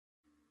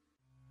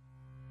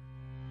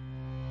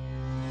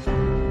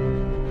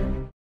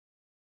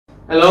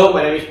Hello,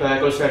 my name is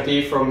Maleic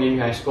Anhydride from Young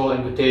High School,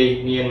 and today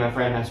me and my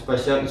friend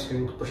Sebastian is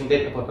going to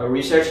present about our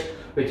research,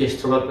 which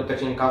is Droplet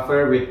Protection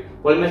cover with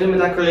Polymethyl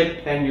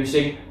Methacrylate and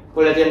using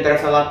Polyethylene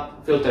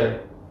Terephtalate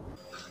filter.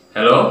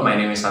 Hello, my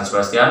name is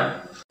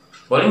Sebastian.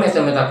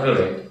 Polymethyl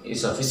Methacrylate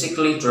is a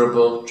physically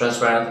durable,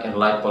 transparent and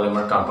light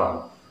polymer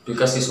compound.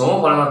 Because this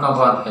homopolymer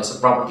compound has a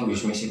property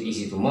which makes it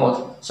easy to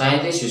mold,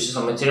 scientists use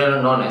a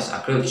material known as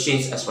acrylic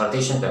sheets as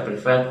partitions that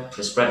prevent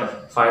the spread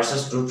of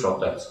viruses through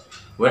droplets.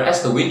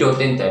 Whereas the window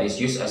tint that is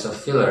used as a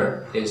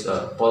filler is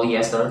a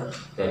polyester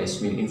that is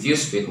been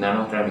infused with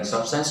nanoceramic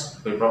substance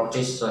with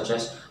properties such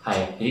as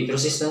high heat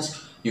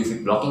resistance,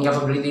 UV blocking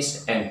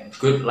capabilities, and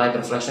good light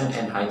reflection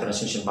and high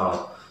transmission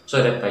power,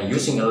 so that by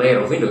using a layer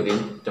of window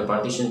tint, the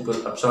partition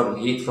could absorb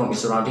heat from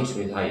its surroundings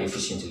with high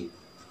efficiency.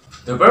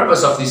 The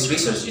purpose of this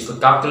research is to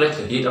calculate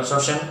the heat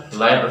absorption,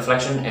 light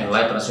reflection, and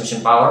light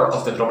transmission power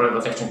of the droplet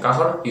protection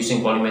cover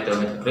using polymethyl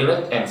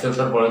methacrylate and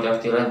filter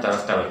Polyethylene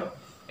Terephtalate,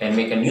 and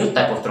make a new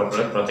type of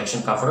droplet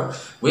protection cover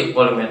with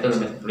polymethyl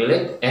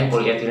methacrylate and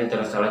polyethylene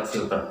terephthalate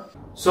filter.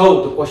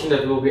 So the question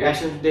that will be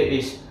answered today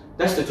is,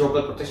 does the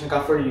droplet protection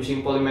cover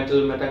using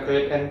polymethyl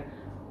methacrylate and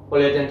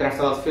polyethylene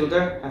terephthalate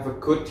filter have a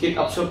good heat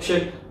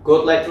absorption,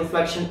 good light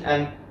reflection,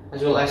 and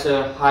as well as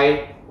a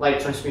high light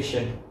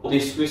transmission?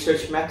 This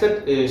research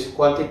method is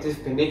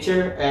quantitative in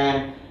nature,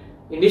 and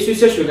in this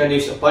research we're going to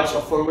use a bunch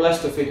of formulas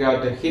to figure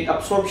out the heat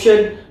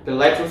absorption, the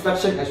light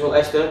reflection, as well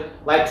as the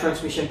light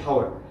transmission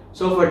power.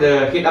 So for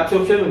the heat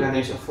absorption, we're going to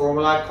use a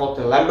formula called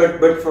the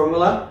Lambert-Bird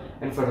formula,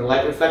 and for the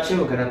light reflection,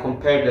 we're going to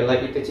compare the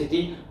light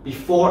intensity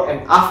before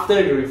and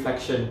after the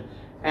reflection.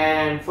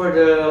 And for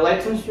the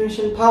light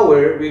transmission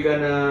power, we're going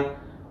to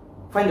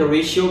find the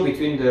ratio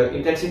between the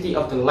intensity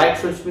of the light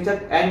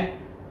transmitted and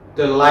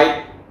the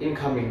light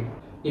incoming.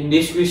 In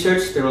this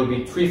research, there will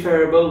be three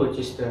variables, which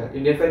is the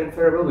independent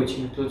variable, which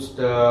includes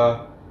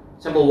the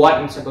sample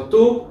 1 and sample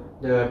 2,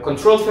 the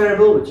control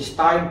variable, which is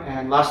time,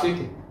 and lastly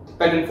the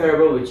dependent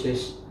variable, which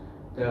is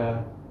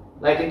the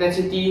light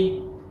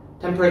intensity,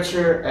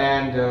 temperature,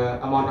 and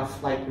the amount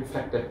of light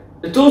reflected.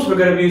 The tools we're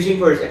going to be using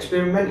for this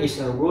experiment is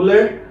a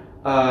ruler,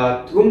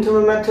 a room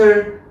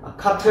thermometer, a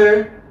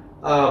cutter,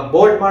 a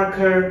board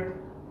marker,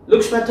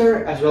 lux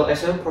meter, as well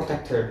as a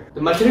protector.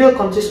 The material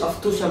consists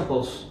of two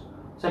samples.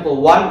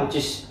 Sample 1, which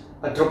is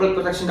a droplet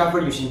protection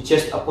cover using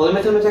just a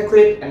polymethyl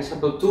methacrylate, and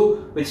sample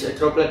 2, which is a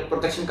droplet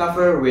protection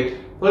cover with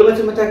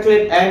polymethyl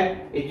methacrylate,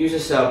 and it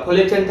uses a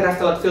polyethylene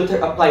terephthalate filter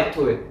applied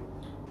to it.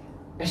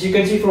 As you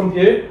can see from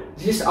here,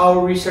 this is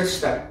our research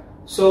step.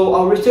 So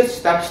our research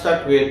steps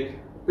start with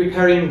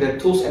preparing the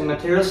tools and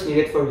materials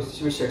needed for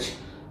this research.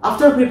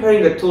 After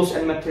preparing the tools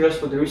and materials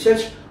for the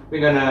research,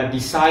 we're gonna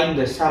design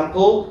the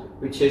sample,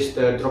 which is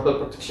the droplet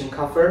protection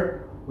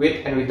cover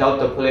with and without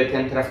the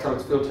polyethylene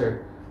terephthalate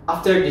filter.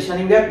 After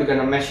designing that, we're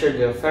gonna measure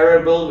the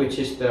variable, which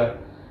is the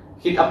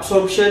heat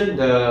absorption,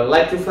 the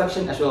light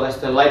reflection, as well as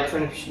the light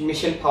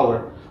transmission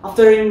power.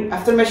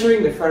 After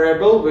measuring the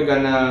variable, we're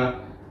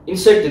gonna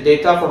insert the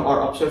data from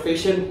our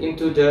observation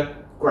into the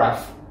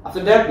graph. After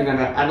that, we're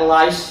gonna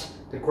analyze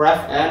the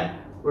graph and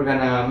we're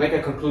gonna make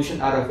a conclusion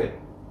out of it.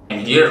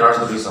 And here are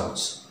the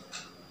results.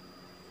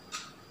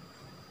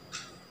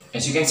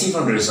 As you can see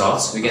from the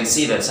results, we can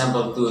see that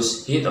sample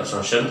 2's heat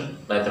absorption,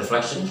 light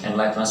reflection, and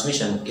light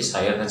transmission is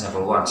higher than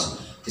sample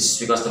 1's. This is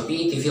because the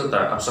PET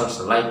filter absorbs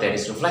the light that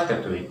is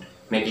reflected to it,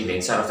 making the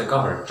inside of the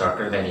cover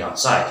darker than the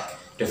outside.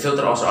 The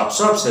filter also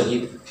absorbs the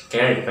heat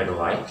carried by the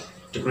light,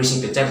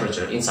 decreasing the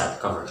temperature inside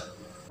the cover.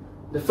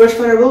 The first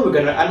variable we're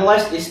going to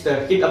analyze is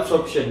the heat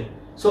absorption.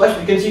 So as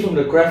we can see from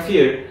the graph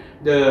here,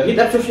 the heat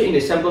absorption in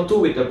the sample 2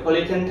 with the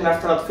polyethylene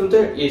terephthalate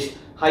filter is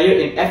higher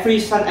in every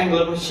sun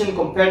angular position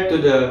compared to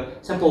the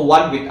sample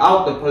 1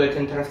 without the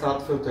polyethylene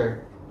terephthalate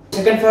filter. The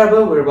second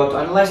variable we're about to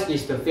analyze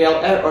is the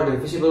VLR, or the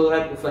visible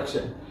light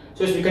reflection.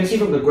 So as you can see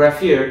from the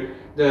graph here,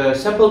 the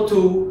sample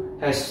 2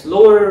 has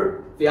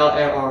lower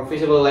VLR, or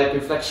visible light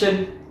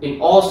reflection, in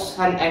all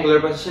sun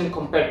angular position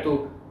compared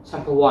to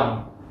sample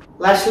 1.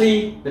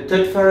 Lastly, the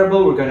third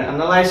variable we're going to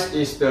analyze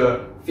is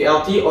the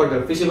VLT, or the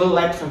visible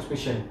light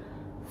transmission.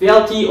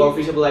 VLT, or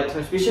visible light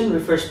transmission,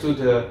 refers to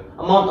the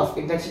amount of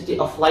intensity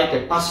of light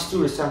that passes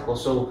through the sample.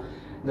 So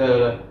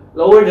the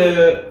lower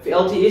the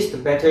VLT is, the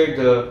better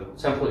the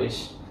sample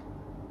is.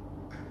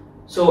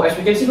 So as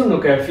we can see from the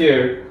graph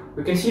here,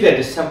 we can see that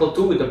the sample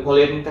 2 with the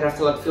polyethylene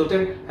terephthalate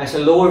filter has a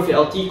lower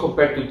VLT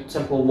compared to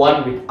sample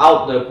 1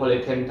 without the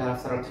polyethylene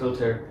terephthalate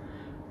filter.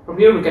 From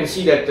here we can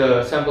see that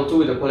the sample 2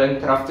 with the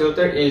polyethylene terephthalate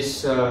filter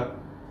is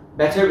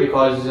better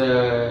because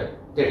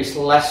there is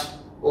less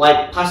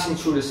light passing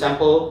through the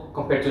sample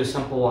compared to the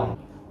sample 1.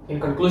 In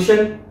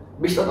conclusion,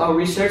 based on our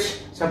research,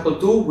 sample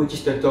 2, which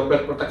is the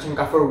droplet protection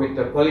cover with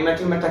the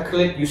polymethyl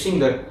methacrylate using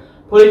the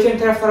polyethylene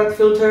terephthalate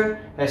filter,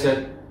 has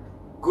a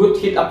good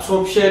heat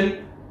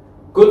absorption,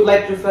 good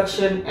light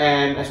reflection,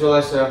 and as well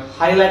as a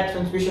high light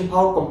transmission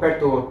power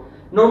compared to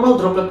a normal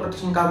droplet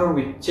protection cover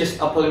with just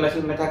a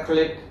polymethyl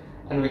methacrylate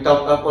and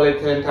without a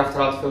polyethylene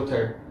terephthalate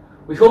filter.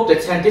 We hope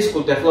that scientists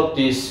could develop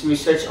this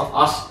research of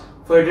us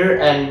further,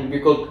 and we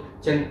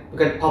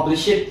can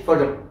publish it for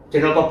the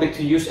general public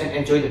to use and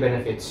enjoy the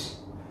benefits.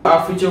 For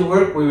our future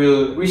work, we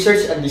will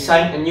research and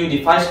design a new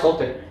device called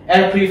the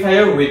air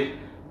purifier with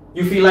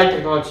UV light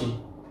technology.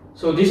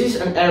 So this is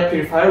an air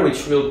purifier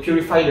which will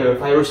purify the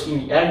virus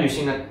in the air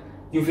using a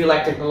UV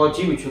light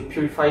technology which will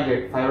purify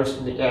the virus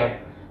in the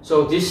air.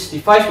 So this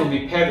device will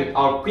be paired with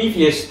our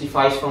previous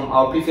device from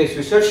our previous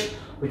research,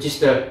 which is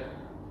the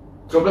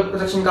Droplet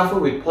Protection cover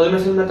with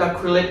Polymethyl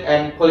Methacrylate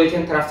and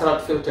Polyethylene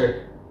Terephtalate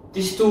filter.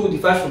 These two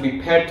devices will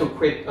be paired to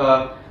create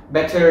a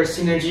better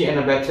synergy and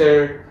a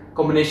better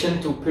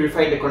combination to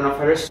purify the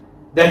coronavirus.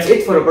 That's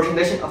it for the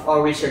presentation of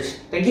our research.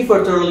 Thank you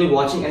for thoroughly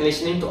watching and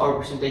listening to our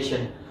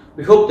presentation.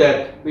 We hope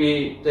that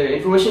the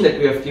information that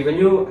we have given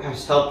you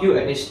has helped you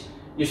and is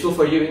useful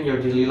for you in your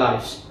daily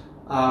lives.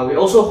 We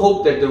also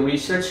hope that the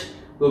research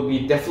will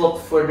be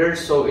developed further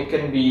so it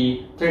can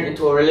be turned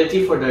into a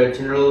reality for the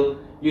general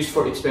use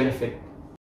for its benefit.